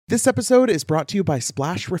This episode is brought to you by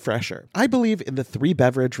Splash Refresher. I believe in the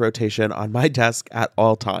 3-beverage rotation on my desk at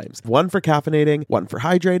all times. One for caffeinating, one for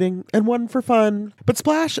hydrating, and one for fun. But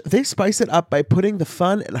Splash, they spice it up by putting the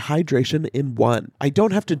fun and hydration in one. I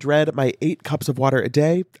don't have to dread my 8 cups of water a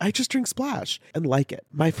day. I just drink Splash and like it.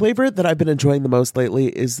 My flavor that I've been enjoying the most lately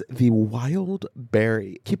is the Wild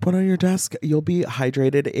Berry. Keep one on your desk. You'll be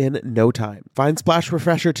hydrated in no time. Find Splash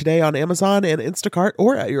Refresher today on Amazon and Instacart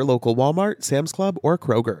or at your local Walmart, Sam's Club, or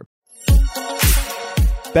Kroger.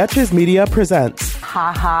 Betches Media presents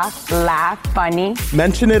Ha laugh, funny.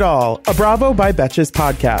 Mention It All, a Bravo by Betches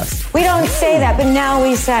podcast. We don't say that, but now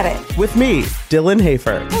we said it. With me, Dylan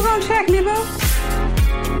Hafer. Hold on, check me, boo.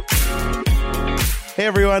 Hey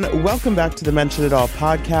everyone, welcome back to the Mention It All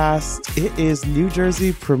podcast. It is New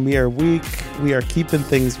Jersey premiere week. We are keeping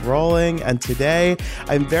things rolling, and today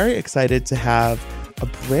I'm very excited to have a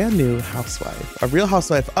brand new housewife, a real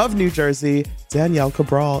housewife of New Jersey, Danielle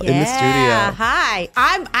Cabral, in the studio. Yeah, hi.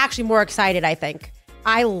 I'm actually more excited, I think.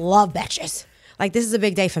 I love Betches. Like, this is a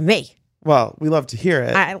big day for me. Well, we love to hear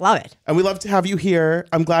it. I love it. And we love to have you here.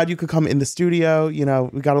 I'm glad you could come in the studio. You know,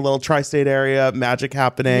 we got a little tri-state area magic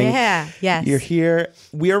happening. Yeah, yes. You're here.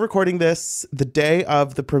 We are recording this the day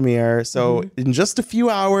of the premiere. So in just a few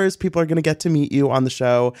hours, people are going to get to meet you on the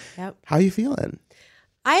show. Yep. How are you feeling?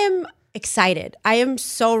 I am excited. I am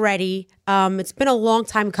so ready. It's been a long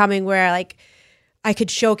time coming where, like, I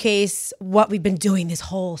could showcase what we've been doing this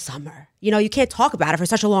whole summer. You know, you can't talk about it for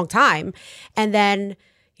such a long time. And then,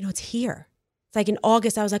 you know, it's here. It's like in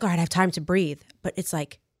August, I was like, all right, I have time to breathe. But it's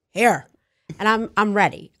like, here. And I'm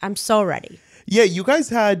ready. I'm so ready. Yeah, you guys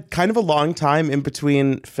had kind of a long time in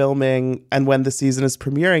between filming and when the season is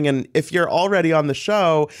premiering. And if you're already on the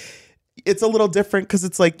show, it's a little different because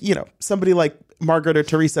it's like, you know, somebody like Margaret or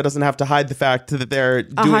Teresa doesn't have to hide the fact that they're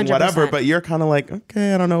doing 100%. whatever, but you're kind of like,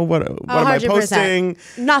 okay, I don't know, what am I posting?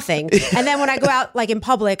 Nothing. And then when I go out, like in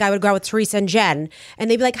public, I would go out with Teresa and Jen, and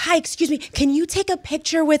they'd be like, hi, excuse me, can you take a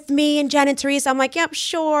picture with me and Jen and Teresa? I'm like, yep,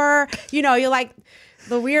 sure. You know, you're like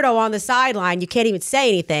the weirdo on the sideline. You can't even say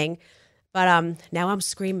anything. But now I'm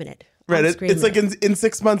screaming it. Right. It's like in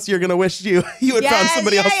 6 months, you're going to wish you had found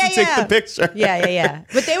somebody else to take the picture. Yeah.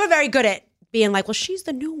 But they were very good at being like, well, she's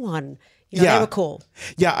the new one. You know, they were cool.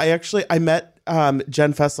 Yeah, I met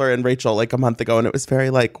Jen Fessler and Rachel like a month ago, and it was very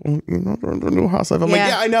like, you know, the new housewife. I'm like,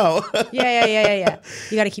 yeah, I know. Yeah.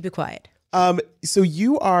 You got to keep it quiet. So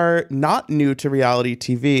you are not new to reality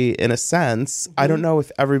TV in a sense. I don't know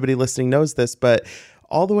if everybody listening knows this, but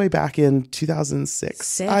all the way back in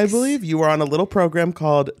 2006, I believe, you were on a little program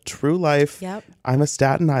called True Life. Yep. I'm a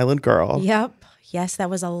Staten Island girl. Yep. Yes, that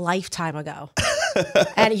was a lifetime ago.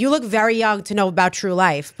 And you look very young to know about True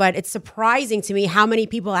Life, but it's surprising to me how many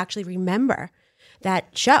people actually remember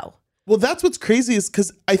that show. Well, that's what's crazy is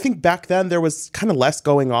because I think back then there was kind of less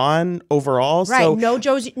going on overall. Right. So,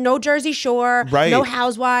 no Jersey Shore, right. No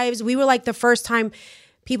Housewives. We were like the first time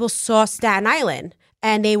people saw Staten Island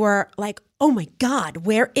and they were like, oh my God,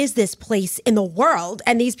 where is this place in the world?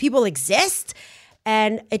 And these people exist?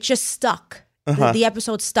 And it just stuck. The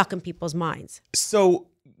episode stuck in people's minds. So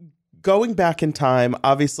going back in time,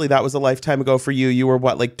 obviously that was a lifetime ago for you. You were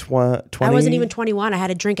what, like 20? I wasn't even 21. I had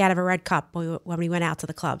a drink out of a red cup when we went out to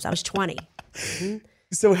the clubs. I was 20.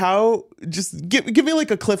 So how, just give me like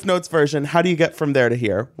a Cliff Notes version. How do you get from there to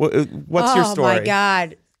here? What's your story? Oh my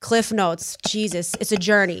God. Cliff Notes. Jesus. It's a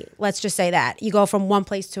journey. Let's just say that. You go from one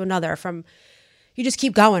place to another, you just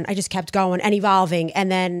keep going. I just kept going and evolving.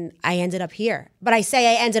 And then I ended up here. But I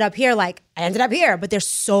say I ended up here like I ended up here. But there's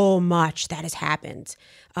so much that has happened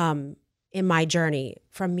in my journey,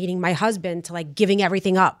 from meeting my husband to like giving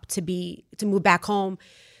everything up to move back home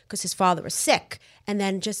because his father was sick. And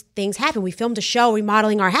then just things happen. We filmed a show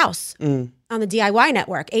remodeling our house on the DIY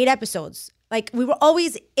network, 8 episodes. Like, we were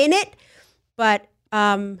always in it, but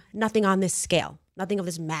nothing on this scale, nothing of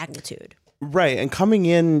this magnitude. Right. And coming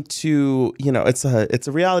into, you know, it's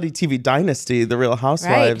a reality TV dynasty, The Real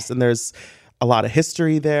Housewives, and there's a lot of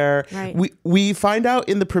history there. Right. We find out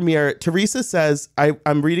in the premiere, Teresa says,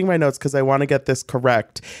 I'm reading my notes because I want to get this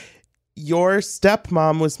correct. Your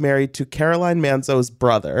stepmom was married to Caroline Manzo's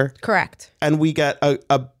brother. Correct. And we get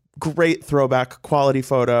a great throwback quality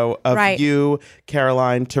photo of you,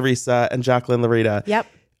 Caroline, Teresa, and Jacqueline Larita. Yep.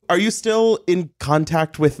 Are you still in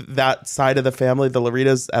contact with that side of the family, the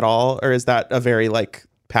Laritas, at all? Or is that a very, like,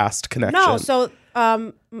 past connection? No, so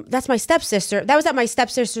that's my stepsister. That was at my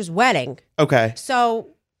stepsister's wedding. Okay. So,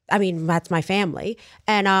 I mean, that's my family.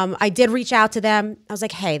 And I did reach out to them. I was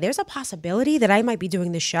like, hey, there's a possibility that I might be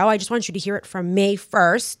doing this show. I just want you to hear it from me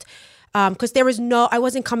first. Because I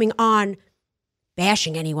wasn't coming on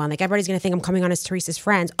bashing anyone. Like everybody's going to think I'm coming on as Teresa's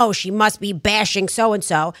friends. Oh, she must be bashing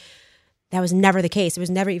so-and-so. That was never the case. It was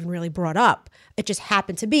never even really brought up. It just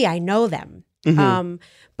happened to be. I know them.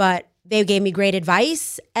 But they gave me great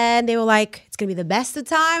advice and they were like, it's going to be the best of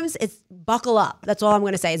times. It's buckle up. That's all I'm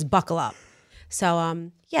going to say is buckle up.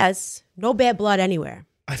 So, yes, no bad blood anywhere.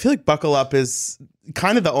 I feel like buckle up is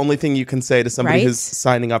kind of the only thing you can say to somebody Right? who's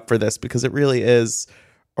signing up for this, because it really is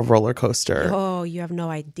a roller coaster. Oh, you have no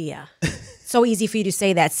idea. So easy for you to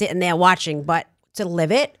say that sitting there watching, but to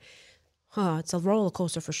live it, it's a roller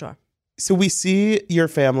coaster for sure. So we see your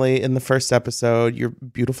family in the first episode, your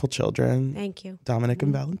beautiful children, Thank you. Dominic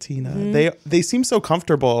and Valentina. They seem so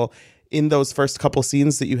comfortable in those first couple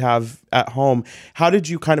scenes that you have at home. How did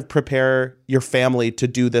you kind of prepare your family to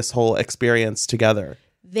do this whole experience together?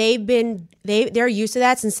 They're used to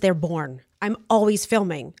that since they're born. I'm always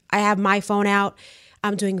filming. I have my phone out.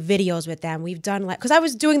 I'm doing videos with them. We've done because I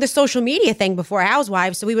was doing the social media thing before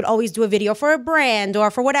Housewives, so we would always do a video for a brand or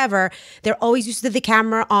for whatever. They're always used to the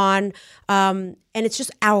camera on, and it's just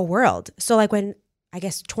our world. So like when I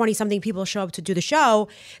guess 20-something people show up to do the show,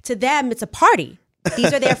 to them it's a party.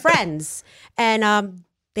 These are their friends, and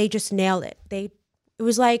they just nailed it. It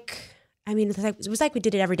was like we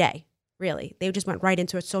did it every day. Really, they just went right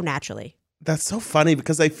into it so naturally. That's so funny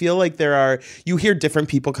because I feel like you hear different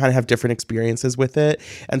people kind of have different experiences with it.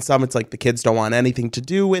 And some it's like the kids don't want anything to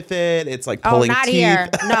do with it. It's like pulling not teeth. here.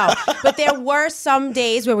 No. But there were some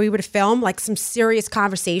days where we would film like some serious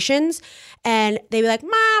conversations and they'd be like,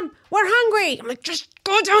 Mom, we're hungry. I'm like, just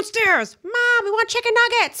go downstairs. Mom, we want chicken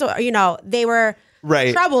nuggets. So, they were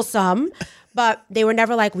troublesome, but they were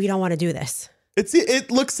never like, we don't want to do this. It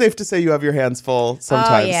looks safe to say you have your hands full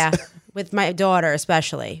sometimes. Oh, yeah. With my daughter,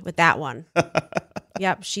 especially with that one.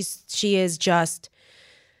 Yep. She is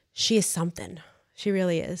something. She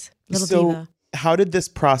really is. Little diva. How did this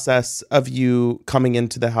process of you coming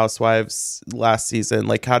into the Housewives last season,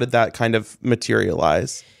 like how did that kind of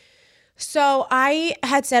materialize? So I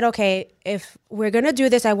had said, okay, if we're going to do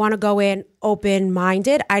this, I want to go in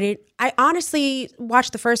open-minded. I honestly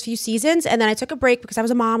watched the first few seasons and then I took a break because I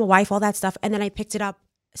was a mom, a wife, all that stuff. And then I picked it up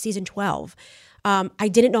season 12. I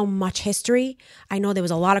didn't know much history. I know there was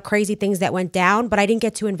a lot of crazy things that went down, but I didn't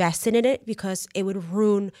get too invested in it because it would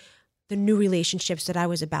ruin the new relationships that I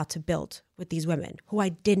was about to build with these women who I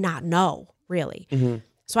did not know, really. Mm-hmm.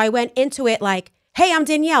 So I went into it like, hey, I'm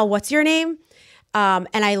Danielle. What's your name? And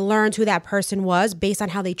I learned who that person was based on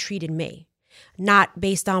how they treated me, not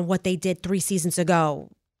based on what they did 3 seasons ago,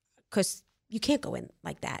 because you can't go in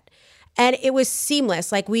like that. And it was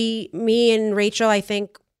seamless. Like me and Rachel, I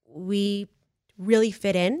think we really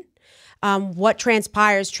fit in. What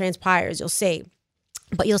transpires, you'll see.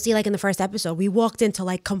 But you'll see like in the first episode, we walked into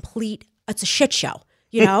like it's a shit show,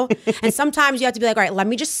 And sometimes you have to be like, all right, let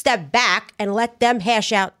me just step back and let them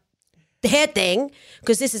hash out their thing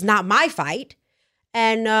because this is not my fight.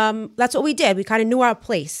 And that's what we did. We kind of knew our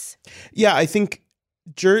place. Yeah, I think,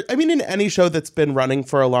 in any show that's been running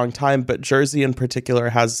for a long time, but Jersey in particular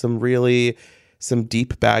has some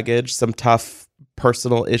deep baggage, some tough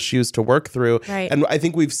personal issues to work through. Right. And I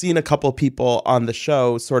think we've seen a couple people on the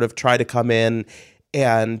show sort of try to come in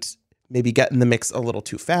and maybe get in the mix a little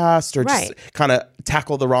too fast or just kind of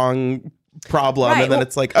tackle the wrong problem. Right. And then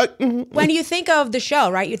it's like, when you think of the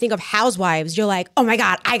show, right, you think of Housewives, you're like, oh my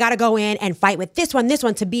God, I got to go in and fight with this one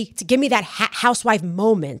to give me that housewife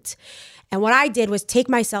moment. And what I did was take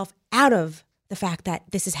myself out of the fact that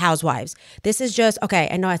this is Housewives. This is just, okay,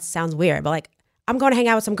 I know it sounds weird, but like, I'm going to hang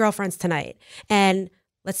out with some girlfriends tonight and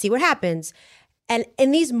let's see what happens. And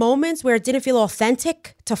in these moments where it didn't feel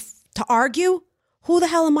authentic to argue, who the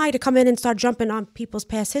hell am I to come in and start jumping on people's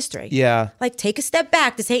past history? Yeah. Like, take a step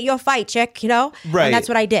back. This ain't your fight, chick, Right. And that's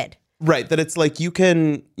what I did. Right. That it's like you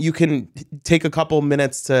can take a couple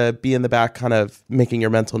minutes to be in the back kind of making your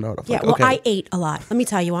mental note of like, okay. I ate a lot. Let me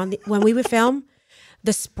tell you, when we would film,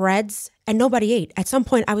 the spreads, and nobody ate. At some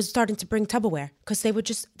point, I was starting to bring Tupperware because there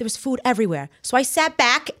was food everywhere. So I sat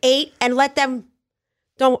back, ate, and let them,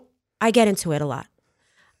 I get into it a lot.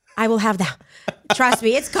 I will have that. Trust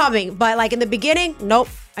me, it's coming. But like in the beginning, nope,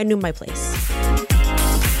 I knew my place.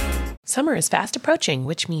 Summer is fast approaching,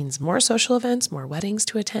 which means more social events, more weddings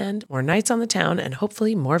to attend, more nights on the town, and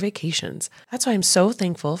hopefully more vacations. That's why I'm so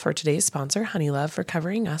thankful for today's sponsor, Honeylove, for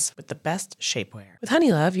covering us with the best shapewear. With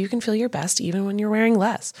Honeylove, you can feel your best even when you're wearing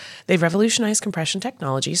less. They've revolutionized compression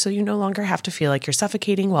technology so you no longer have to feel like you're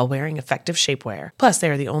suffocating while wearing effective shapewear. Plus, they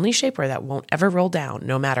are the only shapewear that won't ever roll down,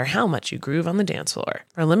 no matter how much you groove on the dance floor.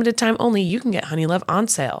 For a limited time only, you can get Honeylove on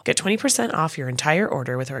sale. Get 20% off your entire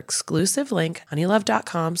order with our exclusive link,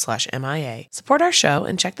 honeylove.com/MILF. honeylove.com/MIA. Support our show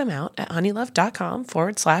and check them out at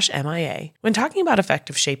honeylove.com/MIA. When talking about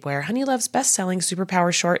effective shapewear, Honeylove's best-selling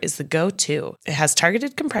Superpower Short is the go-to. It has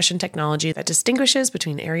targeted compression technology that distinguishes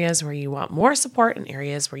between areas where you want more support and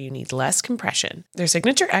areas where you need less compression. Their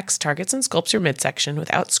Signature X targets and sculpts your midsection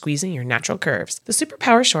without squeezing your natural curves. The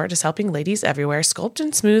Superpower Short is helping ladies everywhere sculpt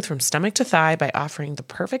and smooth from stomach to thigh by offering the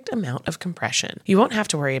perfect amount of compression. You won't have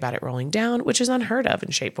to worry about it rolling down, which is unheard of in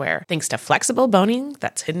shapewear, thanks to flexible boning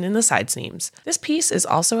that's hidden in the side seams. This piece is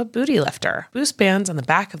also a booty lifter. Boost bands on the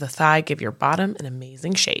back of the thigh give your bottom an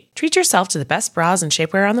amazing shape. Treat yourself to the best bras and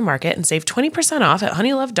shapewear on the market and save 20% off at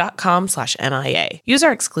honeylove.com/MIA. Use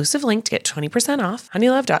our exclusive link to get 20% off,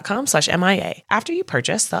 honeylove.com/MIA. After you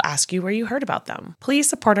purchase, they'll ask you where you heard about them. Please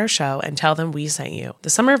support our show and tell them we sent you. The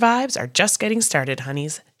summer vibes are just getting started,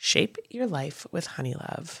 honeys. Shape your life with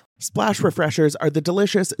Honeylove. Splash Refreshers are the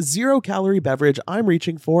delicious zero-calorie beverage I'm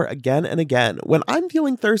reaching for again and again when I'm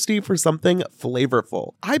feeling thirsty for something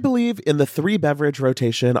flavorful. I believe in the 3-beverage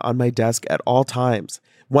rotation on my desk at all times.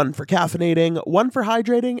 One for caffeinating, one for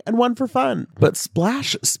hydrating, and one for fun. But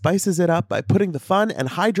Splash spices it up by putting the fun and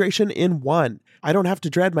hydration in one. I don't have to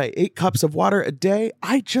dread my 8 cups of water a day.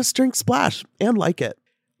 I just drink Splash and like it.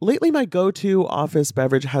 Lately, my go-to office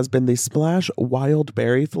beverage has been the Splash Wild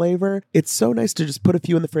Berry flavor. It's so nice to just put a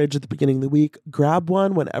few in the fridge at the beginning of the week, grab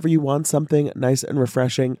one whenever you want something nice and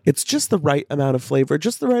refreshing. It's just the right amount of flavor,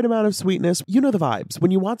 just the right amount of sweetness. You know the vibes. When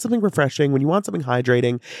you want something refreshing, when you want something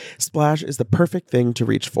hydrating, Splash is the perfect thing to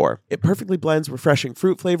reach for. It perfectly blends refreshing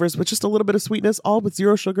fruit flavors with just a little bit of sweetness, all with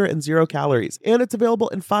 0 sugar and 0 calories. And it's available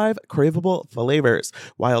in 5 craveable flavors.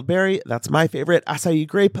 Wild Berry, that's my favorite, acai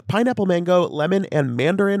grape, pineapple mango, lemon, and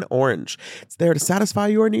mandarin orange. It's there to satisfy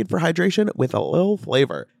your need for hydration with a little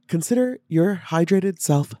flavor. Consider your hydrated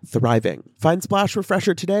self thriving. Find Splash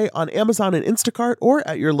Refresher today on Amazon and Instacart or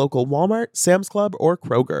at your local Walmart, Sam's Club, or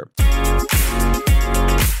Kroger.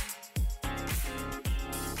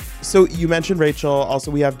 So you mentioned Rachel. Also,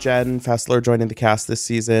 we have Jen Fessler joining the cast this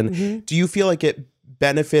season. Mm-hmm. Do you feel like it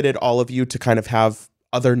benefited all of you to kind of have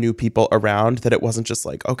other new people around, that it wasn't just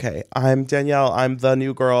like, okay, I'm Danielle, I'm the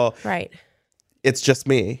new girl. Right. It's just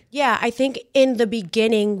me. Yeah, I think in the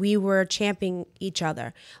beginning we were championing each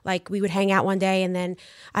other. Like we would hang out one day and then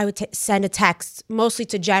I would send a text, mostly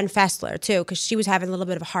to Jen Fessler too, because she was having a little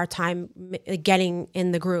bit of a hard time getting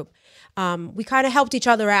in the group. We kind of helped each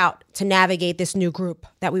other out to navigate this new group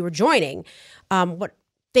that we were joining. What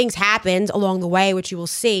things happened along the way, which you will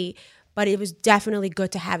see, but it was definitely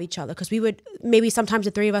good to have each other, because we would, maybe sometimes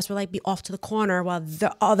the 3 of us would like be off to the corner while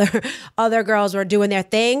the other girls were doing their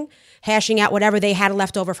thing, hashing out whatever they had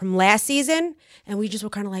left over from last season. And we just were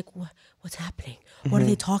kind of like, what's happening? What are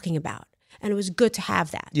they talking about? And it was good to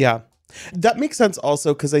have that. Yeah. That makes sense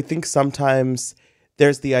also, because I think sometimes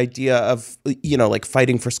there's the idea of, you know, like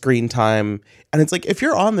fighting for screen time. And it's like, if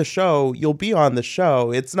you're on the show, you'll be on the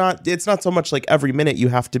show. It's not so much like every minute you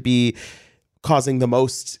have to be causing the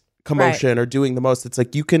most commotion, right, or doing the most. It's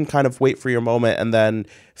like you can kind of wait for your moment and then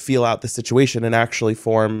feel out the situation and actually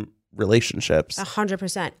form relationships.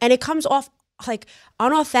 100%. And it comes off like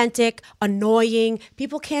unauthentic, annoying.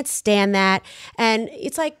 People can't stand that. And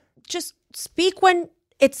it's like, just speak when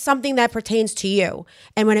it's something that pertains to you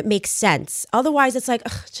and when it makes sense. Otherwise, it's like,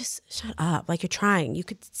 just shut up. Like, you're trying. You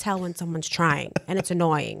could tell when someone's trying and it's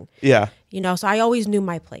annoying. Yeah. You know, so I always knew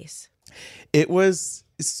my place. It was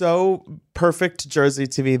so perfect Jersey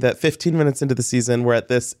to me that 15 minutes into the season, we're at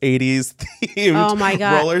this 80s themed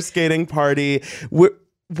roller skating party.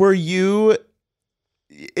 Were you...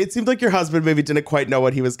 It seemed like your husband maybe didn't quite know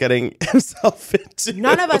what he was getting himself into.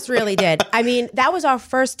 None of us really did. I mean, that was our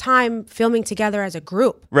first time filming together as a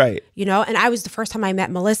group. Right. You know, and I was the first time I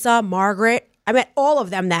met Melissa, Margaret. I met all of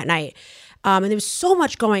them that night. And there was so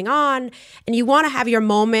much going on. And you want to have your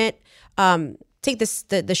moment, take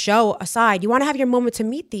the show aside. You want to have your moment to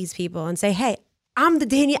meet these people and say, hey, I'm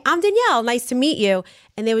Danielle. Nice to meet you.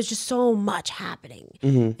 And there was just so much happening.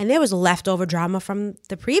 Mm-hmm. And there was leftover drama from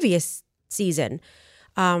the previous season.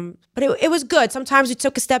 But it was good. Sometimes we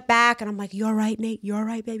took a step back and I'm like, you all right, Nate? You all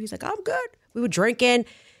right, baby? He's like, I'm good. We were drinking.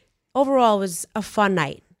 Overall, it was a fun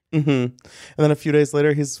night. Mm-hmm. And then a few days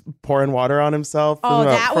later, he's pouring water on himself from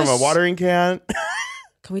a watering can.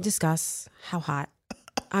 Can we discuss how hot?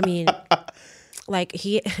 I mean, like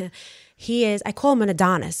he is, I call him an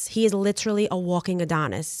Adonis. He is literally a walking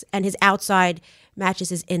Adonis. And his outside matches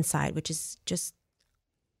his inside, which is just,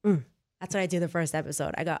 that's what I do the first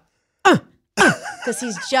episode. I go, because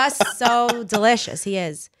he's just so delicious. He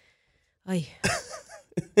is. Oy.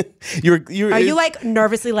 Are you like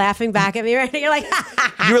nervously laughing back at me right now? You're like,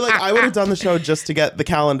 you were like, I would have done the show just to get the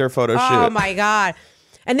calendar photo shoot. Oh my God.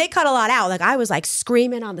 And they cut a lot out. Like I was like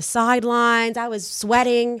screaming on the sidelines. I was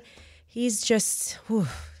sweating. He's just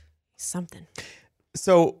something.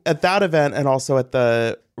 So at that event and also at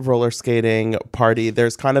the roller skating party,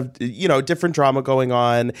 there's kind of, different drama going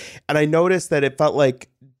on. And I noticed that it felt like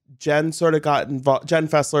Jen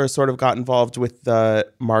Fessler sort of got involved with the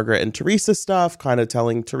Margaret and Teresa stuff, kind of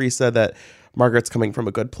telling Teresa that Margaret's coming from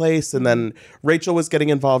a good place. And then Rachel was getting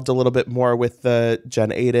involved a little bit more with the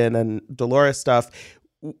Jen Aiden and Dolores stuff.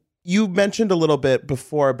 You mentioned a little bit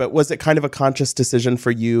before, but was it kind of a conscious decision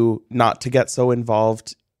for you not to get so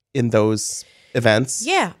involved in those events?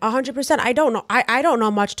 Yeah, 100%. I don't know. I don't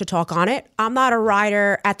know much to talk on it. I'm not a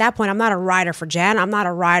rider at that point. I'm not a rider for Jen. I'm not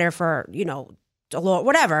a rider for, Dolores,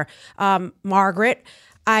 whatever. Margaret.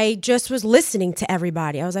 I just was listening to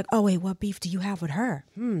everybody. I was like, oh, wait, what beef do you have with her?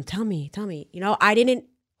 Tell me.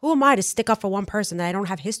 Who am I to stick up for one person that I don't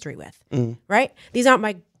have history with, right? These aren't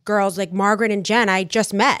my girls like Margaret and Jen I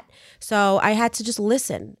just met. So I had to just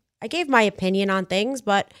listen. I gave my opinion on things,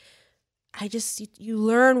 but you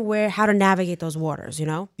learn how to navigate those waters,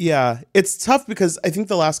 Yeah, it's tough because I think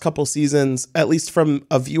the last couple seasons, at least from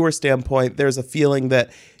a viewer standpoint, there's a feeling that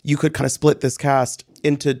you could kind of split this cast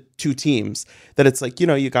into two teams. That it's like,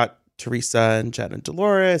 you got Teresa and Jen and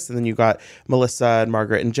Dolores, and then you got Melissa and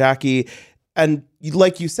Margaret and Jackie. And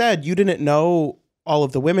like you said, you didn't know all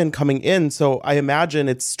of the women coming in. So I imagine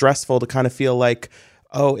it's stressful to kind of feel like,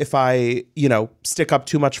 oh, if I, stick up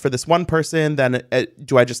too much for this one person, then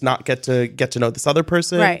do I just not get to know this other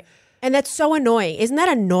person? Right. And that's so annoying. Isn't that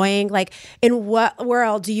annoying? Like, in what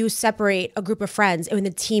world do you separate a group of friends in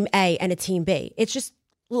a team A and a team B? It's just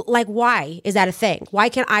like, why is that a thing? Why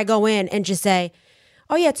can't I go in and just say,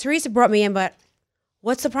 oh yeah, Teresa brought me in, but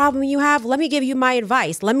what's the problem you have? Let me give you my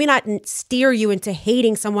advice. Let me not steer you into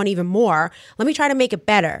hating someone even more. Let me try to make it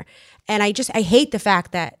better. And I hate the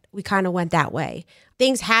fact that we kind of went that way.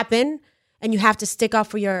 Things happen and you have to stick up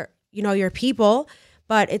for your people,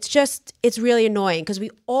 but it's really annoying because we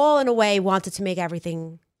all in a way wanted to make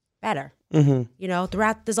everything better.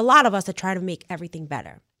 Throughout, there's a lot of us that try to make everything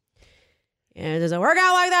better. And does it work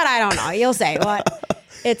out like that? I don't know. You'll say, but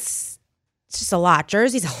it's just a lot.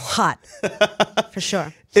 Jersey's a lot for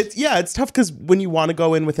sure. It's tough because when you want to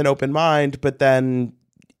go in with an open mind, but then,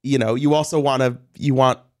 you also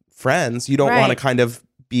want friends. You don't want to kind of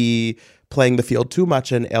be playing the field too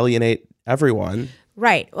much and alienate everyone.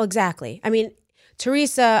 Right. Well, exactly. I mean,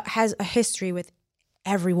 Teresa has a history with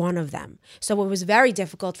every one of them. So it was very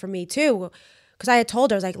difficult for me too, because I had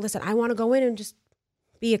told her, I was like, listen, I want to go in and just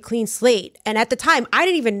be a clean slate. And at the time, I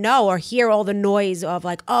didn't even know or hear all the noise of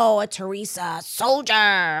like, oh, a Teresa soldier.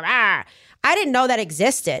 I didn't know that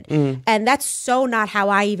existed. And that's so not how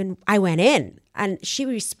I went in. And she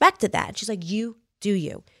respected that. She's like, you do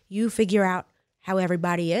you. You figure out how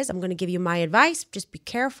everybody is. I'm going to give you my advice. Just be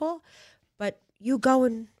careful. But you go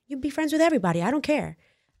and you be friends with everybody. I don't care.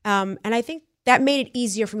 And I think that made it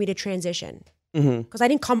easier for me to transition. Because I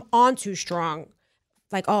didn't come on too strong.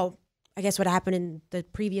 Like, oh, I guess what happened in the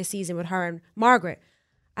previous season with her and Margaret.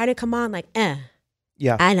 I didn't come on like,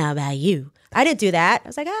 yeah, I know about you. I didn't do that. I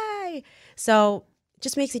was like, hi. So it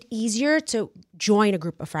just makes it easier to join a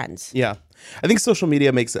group of friends. Yeah. I think social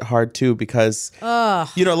media makes it hard too because,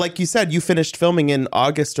 like you said, you finished filming in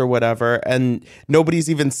August or whatever, and nobody's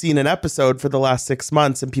even seen an episode for the last 6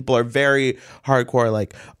 months, and people are very hardcore.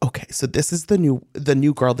 Like, okay, so this is the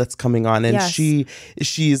new girl that's coming on, and yes.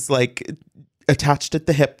 she's like attached at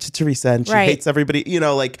the hip to Teresa, and she hates everybody,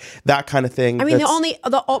 like that kind of thing. I mean,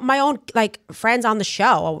 my own like friends on the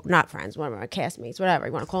show, not friends, whatever, castmates, whatever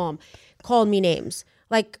you want to call them, called me names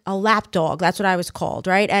like a lapdog. That's what I was called,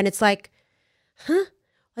 right? And it's like, huh?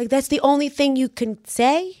 Like that's the only thing you can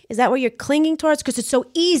say? Is that what you're clinging towards? Because it's so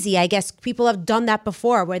easy. I guess people have done that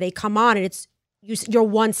before, where they come on and you're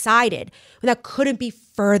one-sided. And that couldn't be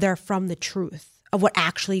further from the truth of what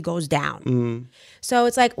actually goes down. So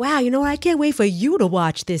it's like, wow, you know what? I can't wait for you to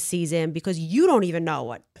watch this season because you don't even know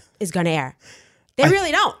what is going to air. They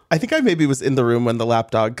really don't. I think I maybe was in the room when the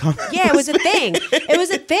lapdog comment. Yeah, it was a thing. It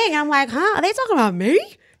was a thing. I'm like, huh? Are they talking about me?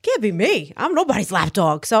 Can't be me. I'm nobody's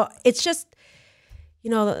lapdog. So it's just,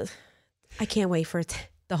 I can't wait for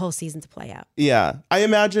the whole season to play out. Yeah. I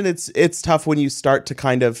imagine it's tough when you start to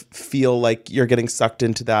kind of feel like you're getting sucked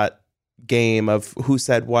into that game of who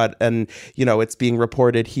said what, and it's being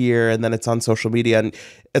reported here and then it's on social media, and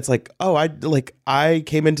it's like, oh, I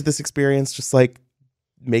came into this experience just like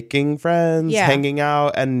making friends, hanging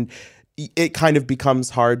out, and it kind of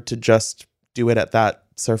becomes hard to just do it at that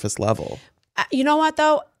surface level. You know what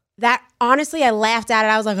though? That honestly, I laughed at it.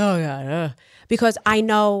 I was like, oh God, because I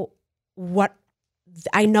know what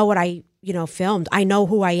I filmed. I know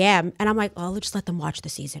who I am. And I'm like, oh, let's just let them watch the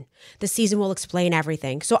season. The season will explain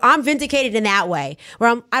everything. So I'm vindicated in that way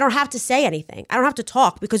where I don't have to say anything. I don't have to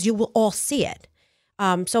talk because you will all see it.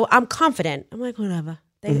 So I'm confident. I'm like, whatever.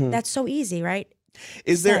 That's so easy, right?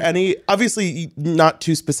 Is there any, obviously not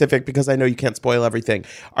too specific because I know you can't spoil everything.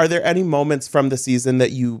 Are there any moments from the season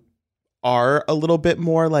that you are a little bit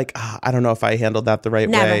more like, I don't know if I handled that the right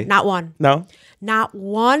way? Never, not one. No? Not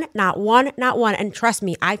one. And trust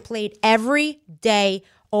me, I played every day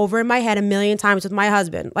over in my head a million times with my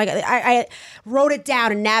husband. Like I wrote it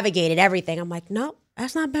down and navigated everything. I'm like, no,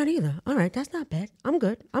 that's not bad either. All right, that's not bad. I'm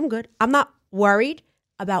good. I'm not worried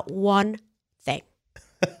about one thing.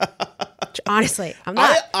 Honestly, I'm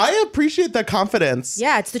not. I appreciate that confidence.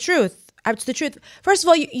 Yeah, it's the truth. It's the truth. First of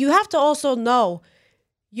all, you have to also know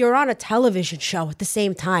you're on a television show at the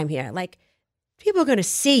same time here. Like, people are going to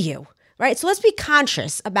see you, right? So let's be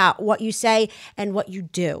conscious about what you say and what you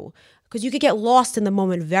do, because you could get lost in the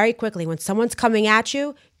moment very quickly. When someone's coming at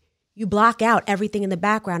you, you block out everything in the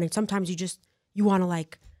background, and sometimes you want to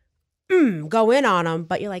like go in on them,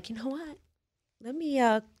 but you're like, you know what? Let me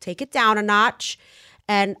take it down a notch.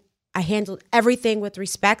 And I handled everything with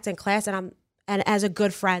respect and class, and as a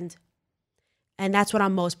good friend. And that's what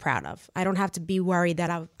I'm most proud of. I don't have to be worried that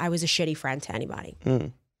I was a shitty friend to anybody.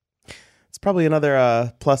 It's probably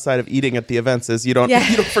another plus side of eating at the events is you don't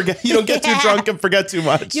forget, you don't get too drunk and forget too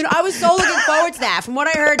much. I was so looking forward to that. From what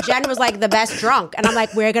I heard, Jen was like the best drunk. And I'm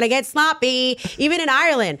like, we're going to get sloppy. Even in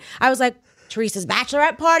Ireland, I was like, Teresa's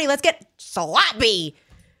bachelorette party, let's get sloppy.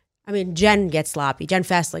 I mean, Jen gets sloppy. Jen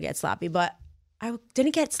Fessler gets sloppy. But I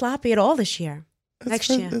didn't get sloppy at all this year. Next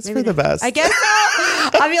year. That's for the best. I guess so.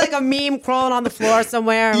 I'll be like a meme crawling on the floor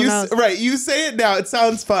somewhere. Right. You say it now. It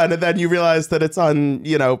sounds fun. And then you realize that it's on,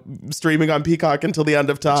 streaming on Peacock until the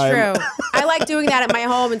end of time. True. I like doing that at my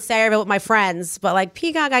home in Sayreville with my friends. But like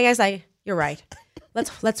Peacock, I guess you're right.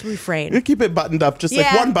 Let's refrain. You keep it buttoned up. Just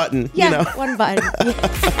like one button. Yeah, one button.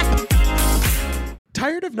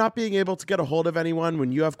 Tired of not being able to get a hold of anyone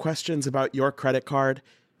when you have questions about your credit card?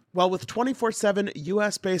 Well, with 24/7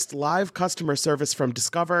 US-based live customer service from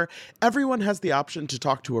Discover, everyone has the option to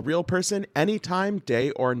talk to a real person anytime,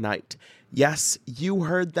 day or night. Yes, you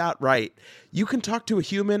heard that right. You can talk to a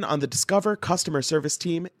human on the Discover customer service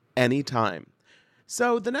team anytime.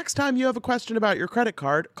 So the next time you have a question about your credit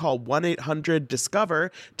card, call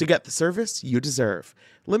 1-800-DISCOVER to get the service you deserve.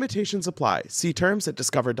 Limitations apply. See terms at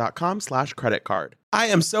discover.com/creditcard. I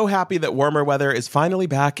am so happy that warmer weather is finally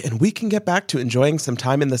back and we can get back to enjoying some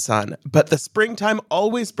time in the sun. But the springtime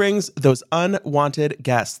always brings those unwanted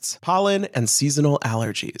guests, pollen and seasonal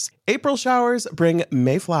allergies. April showers bring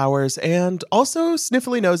May flowers and also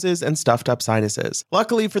sniffly noses and stuffed up sinuses.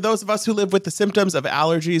 Luckily for those of us who live with the symptoms of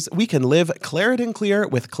allergies, we can live Claritin Clear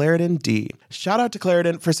with Claritin D. Shout out to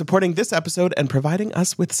Claritin for supporting this episode and providing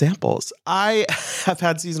us with samples. I have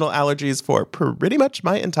had seasonal allergies for pretty much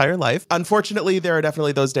my entire life. Unfortunately, there are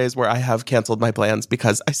definitely those days where I have canceled my plans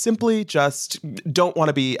because I simply just don't want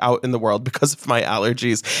to be out in the world because of my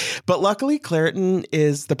allergies. But luckily, Claritin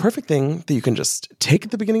is the perfect thing that you can just take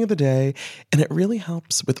at the beginning of the day, and it really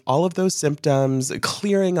helps with all of those symptoms,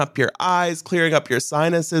 clearing up your eyes, clearing up your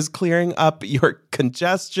sinuses, clearing up your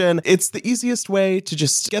congestion. It's the easiest way to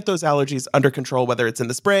just get those allergies under control, whether it's in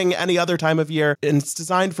the spring, any other time of year, and it's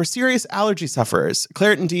designed for serious allergy sufferers.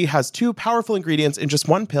 Claritin D has 2 powerful ingredients in just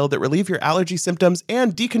one pill that relieve your allergy symptoms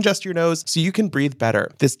and decongest your nose so you can breathe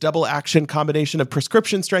better. This double action combination of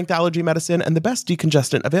prescription strength allergy medicine and the best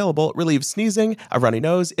decongestant available relieves sneezing, a runny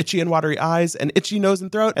nose, itchy and watery eyes, an itchy nose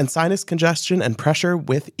and throat, and sinus congestion and pressure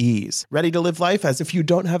with ease. Ready to live life as if you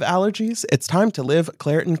don't have allergies? It's time to live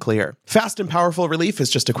Claritin Clear. Fast and powerful relief is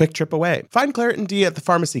just a quick trip away. Find Claritin D at the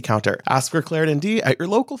pharmacy counter. Ask for Claritin D at your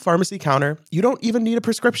local pharmacy counter. You don't even need a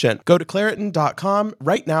prescription. Go to Claritin.com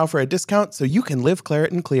right now for a discount so you can live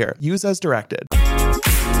Claritin Clear. Use as directed.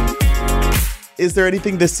 Is there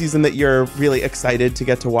anything this season that you're really excited to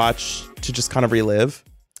get to watch to just kind of relive?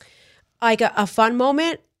 Like a fun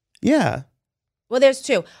moment? Yeah. Well, there's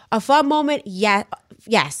 2. A fun moment,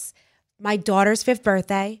 yes. My daughter's 5th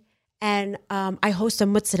birthday, and I host a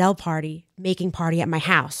mozzarella party, making party at my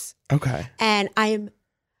house. Okay. And I'm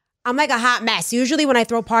like a hot mess. Usually when I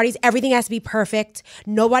throw parties, everything has to be perfect.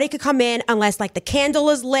 Nobody could come in unless like the candle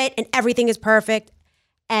is lit and everything is perfect.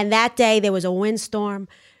 And that day there was a windstorm.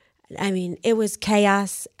 I mean, it was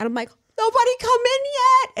chaos. And I'm like, nobody come in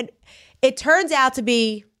yet. And it turns out to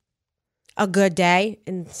be a good day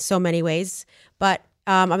in so many ways. But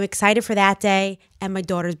I'm excited for that day and my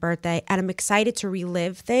daughter's birthday. And I'm excited to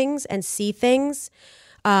relive things and see things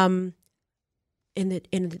in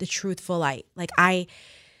the truthful light. Like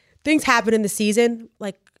things happen in the season,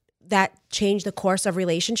 like that change the course of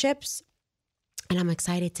relationships. And I'm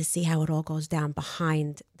excited to see how it all goes down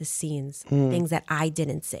behind the scenes, things that I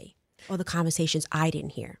didn't see or the conversations I didn't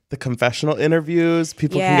hear. The confessional interviews,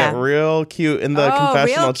 people can get real cute in the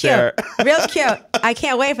confessional chair. Real cute. I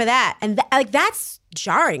can't wait for that. And that's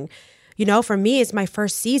jarring. You know, for me, it's my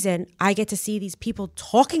first season. I get to see these people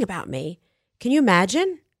talking about me. Can you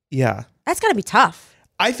imagine? Yeah. That's got to be tough.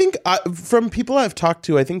 I think from people I've talked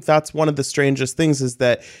to, I think that's one of the strangest things is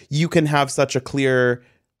that you can have such a clear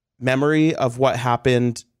memory of what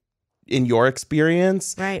happened in your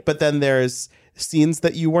experience. Right. But then there's scenes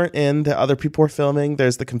that you weren't in that other people were filming.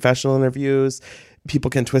 There's the confessional interviews.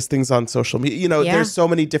 People can twist things on social media. You know, there's so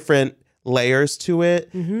many different layers to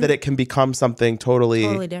it that it can become something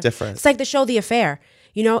totally different. It's like the show The Affair.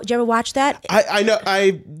 You know, did you ever watch that? I know,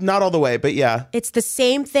 not all the way, but yeah. It's the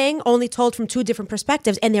same thing, only told from two different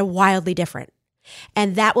perspectives, and they're wildly different.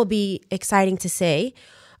 And that will be exciting to see,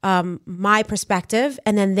 my perspective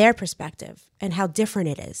and then their perspective and how different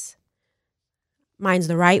it is. Mine's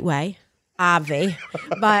the right way, obvi.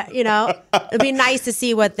 But, you know, it'd be nice to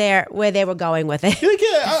see where they were going with it. Like,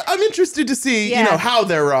 yeah, I'm interested to see, you know, how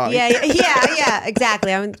they're wrong. Yeah,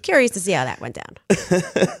 exactly. I'm curious to see how that went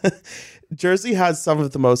down. Jersey has some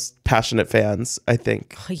of the most passionate fans, I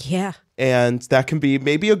think. Oh, yeah. And that can be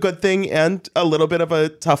maybe a good thing and a little bit of a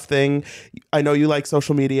tough thing. I know you like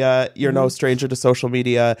social media. You're no stranger to social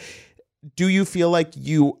media. Do you feel like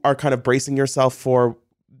you are kind of bracing yourself for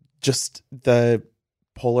just the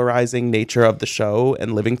polarizing nature of the show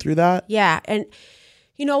and living through that? Yeah. And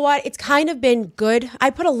you know what? It's kind of been good.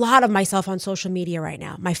 I put a lot of myself on social media right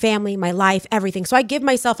now. My family, my life, everything. So I give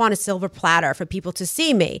myself on a silver platter for people to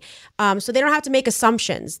see me. So they don't have to make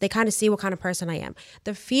assumptions. They kind of see what kind of person I am.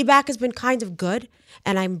 The feedback has been kind of good.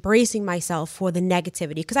 And I'm bracing myself for the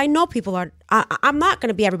negativity. Because I know people are, I'm not going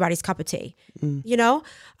to be everybody's cup of tea. You know?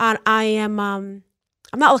 I'm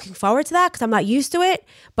not looking forward to that because I'm not used to it.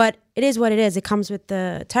 But it is what it is. It comes with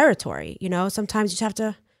the territory. You know? Sometimes you just have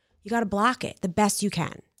to, you got to block it the best you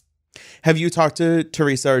can. Have you talked to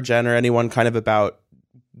Teresa or Jen or anyone kind of about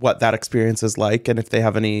what that experience is like and if they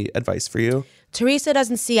have any advice for you? Teresa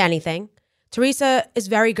doesn't see anything. Teresa is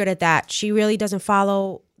very good at that. She really doesn't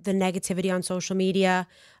follow the negativity on social media.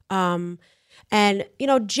 And, you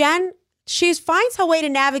know, Jen, she finds her way to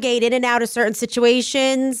navigate in and out of certain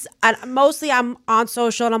situations. And mostly I'm on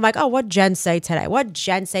social and I'm like, oh, what'd Jen say today? What'd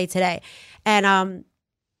Jen say today? And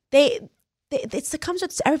it comes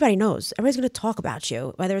with, everybody knows. Everybody's going to talk about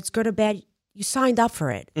you, whether it's good or bad. You signed up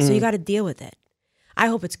for it, so you got to deal with it. I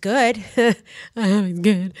hope it's good. I hope it's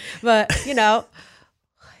good. But, you know,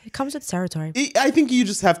 it comes with territory. I think you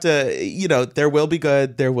just have to, you know, there will be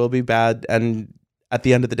good, there will be bad. And at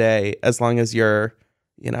the end of the day, as long as you're,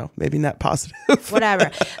 you know, maybe net positive.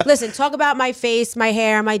 Whatever. Listen, talk about my face, my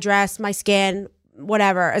hair, my dress, my skin,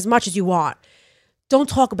 whatever, as much as you want. Don't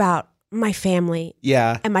talk about my family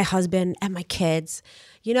and my husband and my kids.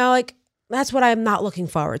 You know, like, that's what I'm not looking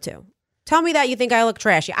forward to. Tell me that you think I look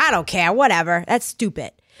trashy. I don't care. Whatever. That's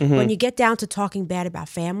stupid. When you get down to talking bad about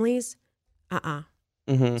families,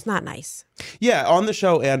 it's not nice. Yeah, on the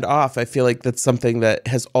show and off, I feel like that's something that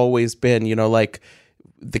has always been, you know, like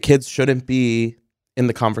the kids shouldn't be in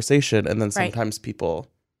the conversation. And then sometimes people,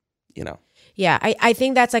 you know. Yeah, I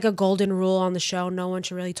think that's like a golden rule on the show. No one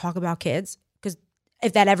should really talk about kids.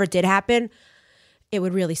 If that ever did happen, it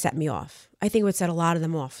would really set me off. I think it would set a lot of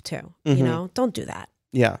them off too. You know, don't do that.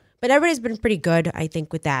 Yeah. But everybody's been pretty good, I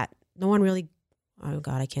think, with that. No one really, oh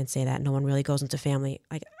God, I can't say that. No one really goes into family.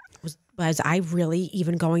 Like, was I really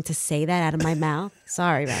even going to say that out of my mouth?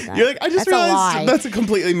 Sorry about that. You're like, I just realized that's a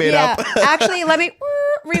completely made up. Actually, let me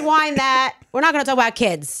rewind that. We're not going to talk about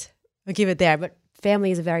kids. We'll keep it there. But family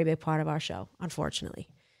is a very big part of our show, unfortunately.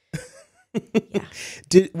 Yeah.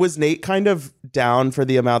 Was Nate kind of down for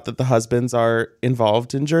the amount that the husbands are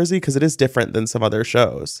involved in Jersey? Because it is different than some other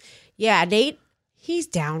shows. Yeah, Nate, he's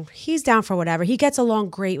down. He's down for whatever. He gets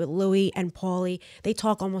along great with Louie and Paulie. They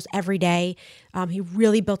talk almost every day. He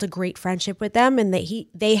really built a great friendship with them, and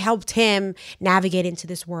they helped him navigate into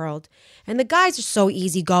this world. And the guys are so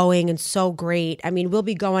easygoing and so great. I mean, we'll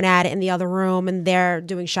be going at it in the other room, and they're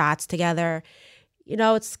doing shots together. You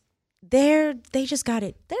know, they just got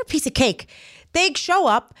it. They're a piece of cake. They show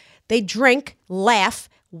up, they drink, laugh,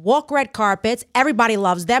 walk red carpets. Everybody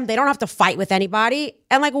loves them. They don't have to fight with anybody.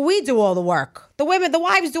 And like, we do all the work. The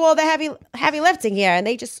wives do all the heavy lifting here, and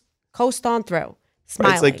they just coast on through,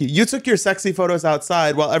 smiling. It's like you took your sexy photos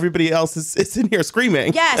outside while everybody else is in here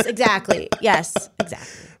screaming. Yes, exactly. Yes,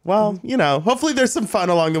 exactly. Well, you know, hopefully there's some fun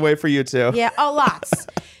along the way for you too. Yeah, lots.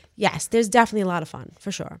 Yes, there's definitely a lot of fun,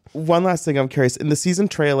 for sure. One last thing I'm curious. In the season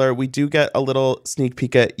trailer, we do get a little sneak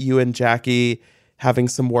peek at you and Jackie having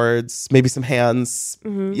some words, maybe some hands,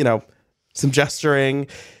 you know, some gesturing.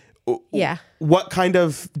 Yeah. What kind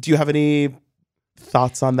of, do you have any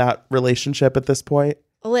thoughts on that relationship at this point?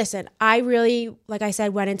 Listen, I really, like I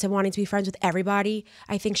said, went into wanting to be friends with everybody.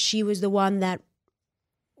 I think she was the one that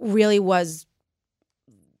really was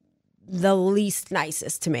the least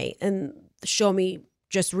nicest to me and show me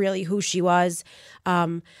just really who she was.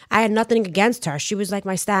 I had nothing against her. She was like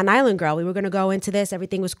my Staten Island girl. We were going to go into this.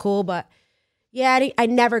 Everything was cool. But yeah, I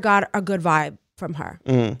never got a good vibe from her.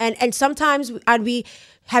 And sometimes I'd be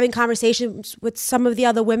having conversations with some of the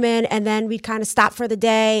other women, and then we'd kind of stop for the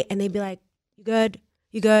day, and they'd be like, "You good?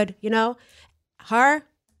 You good?" You know? Her,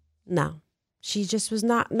 no. She just was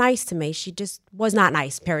not nice to me. She just was not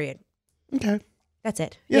nice, period. Okay. That's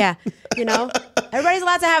it. Yeah. You know? Everybody's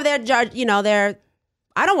allowed to have their judge, you know, their,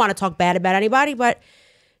 I don't want to talk bad about anybody, but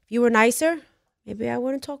if you were nicer, maybe I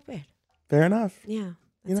wouldn't talk bad. Fair enough. Yeah.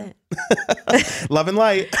 That's it. Love and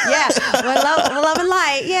light. Yeah. Love and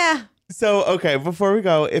light. Yeah. So, okay, before we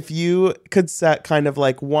go, if you could set kind of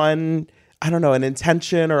like one, I don't know, an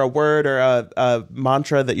intention or a word or a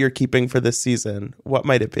mantra that you're keeping for this season, what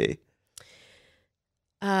might it be?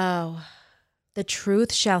 Oh, the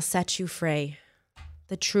truth shall set you free.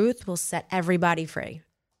 The truth will set everybody free.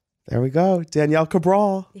 There we go. Danielle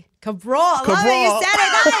Cabral. Cabral. I love it. You said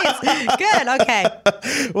it. Nice. Good.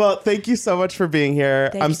 Okay. Well, thank you so much for being here.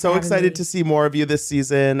 Thank I'm you so for excited having me. to see more of you this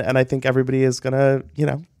season. And I think everybody is going to, you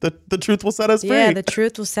know, the truth will set us free. Yeah, the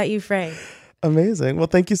truth will set you free. Amazing. Well,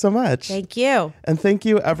 thank you so much. Thank you. And thank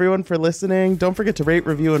you, everyone, for listening. Don't forget to rate,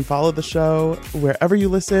 review, and follow the show wherever you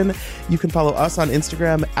listen. You can follow us on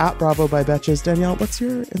Instagram at Bravo by Betches. Danielle, what's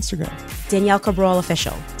your Instagram? Danielle Cabral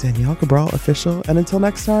Official. Danielle Cabral Official. And until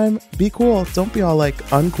next time, be cool. Don't be all like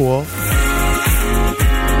uncool.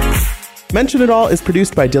 Mention It All is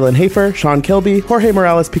produced by Dylan Hafer, Sean Kilby, Jorge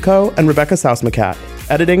Morales-Pico, and Rebecca Sausmacat.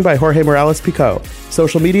 Editing by Jorge Morales-Pico.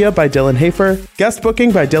 Social media by Dylan Hafer. Guest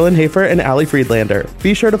booking by Dylan Hafer and Ali Friedlander.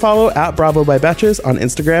 Be sure to follow at Bravo by Betches on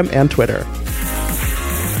Instagram and Twitter.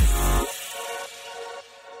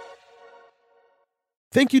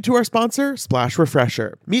 Thank you to our sponsor, Splash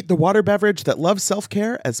Refresher. Meet the water beverage that loves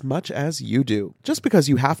self-care as much as you do. Just because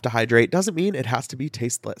you have to hydrate doesn't mean it has to be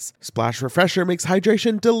tasteless. Splash Refresher makes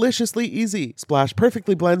hydration deliciously easy. Splash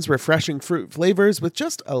perfectly blends refreshing fruit flavors with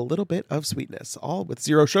just a little bit of sweetness, all with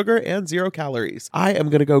 0 sugar and 0 calories. I am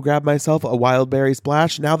going to go grab myself a wild berry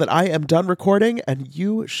splash now that I am done recording, and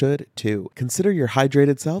you should too. Consider your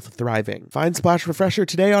hydrated self thriving. Find Splash Refresher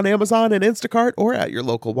today on Amazon and Instacart or at your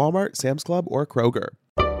local Walmart, Sam's Club, or Kroger.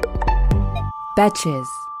 Betches.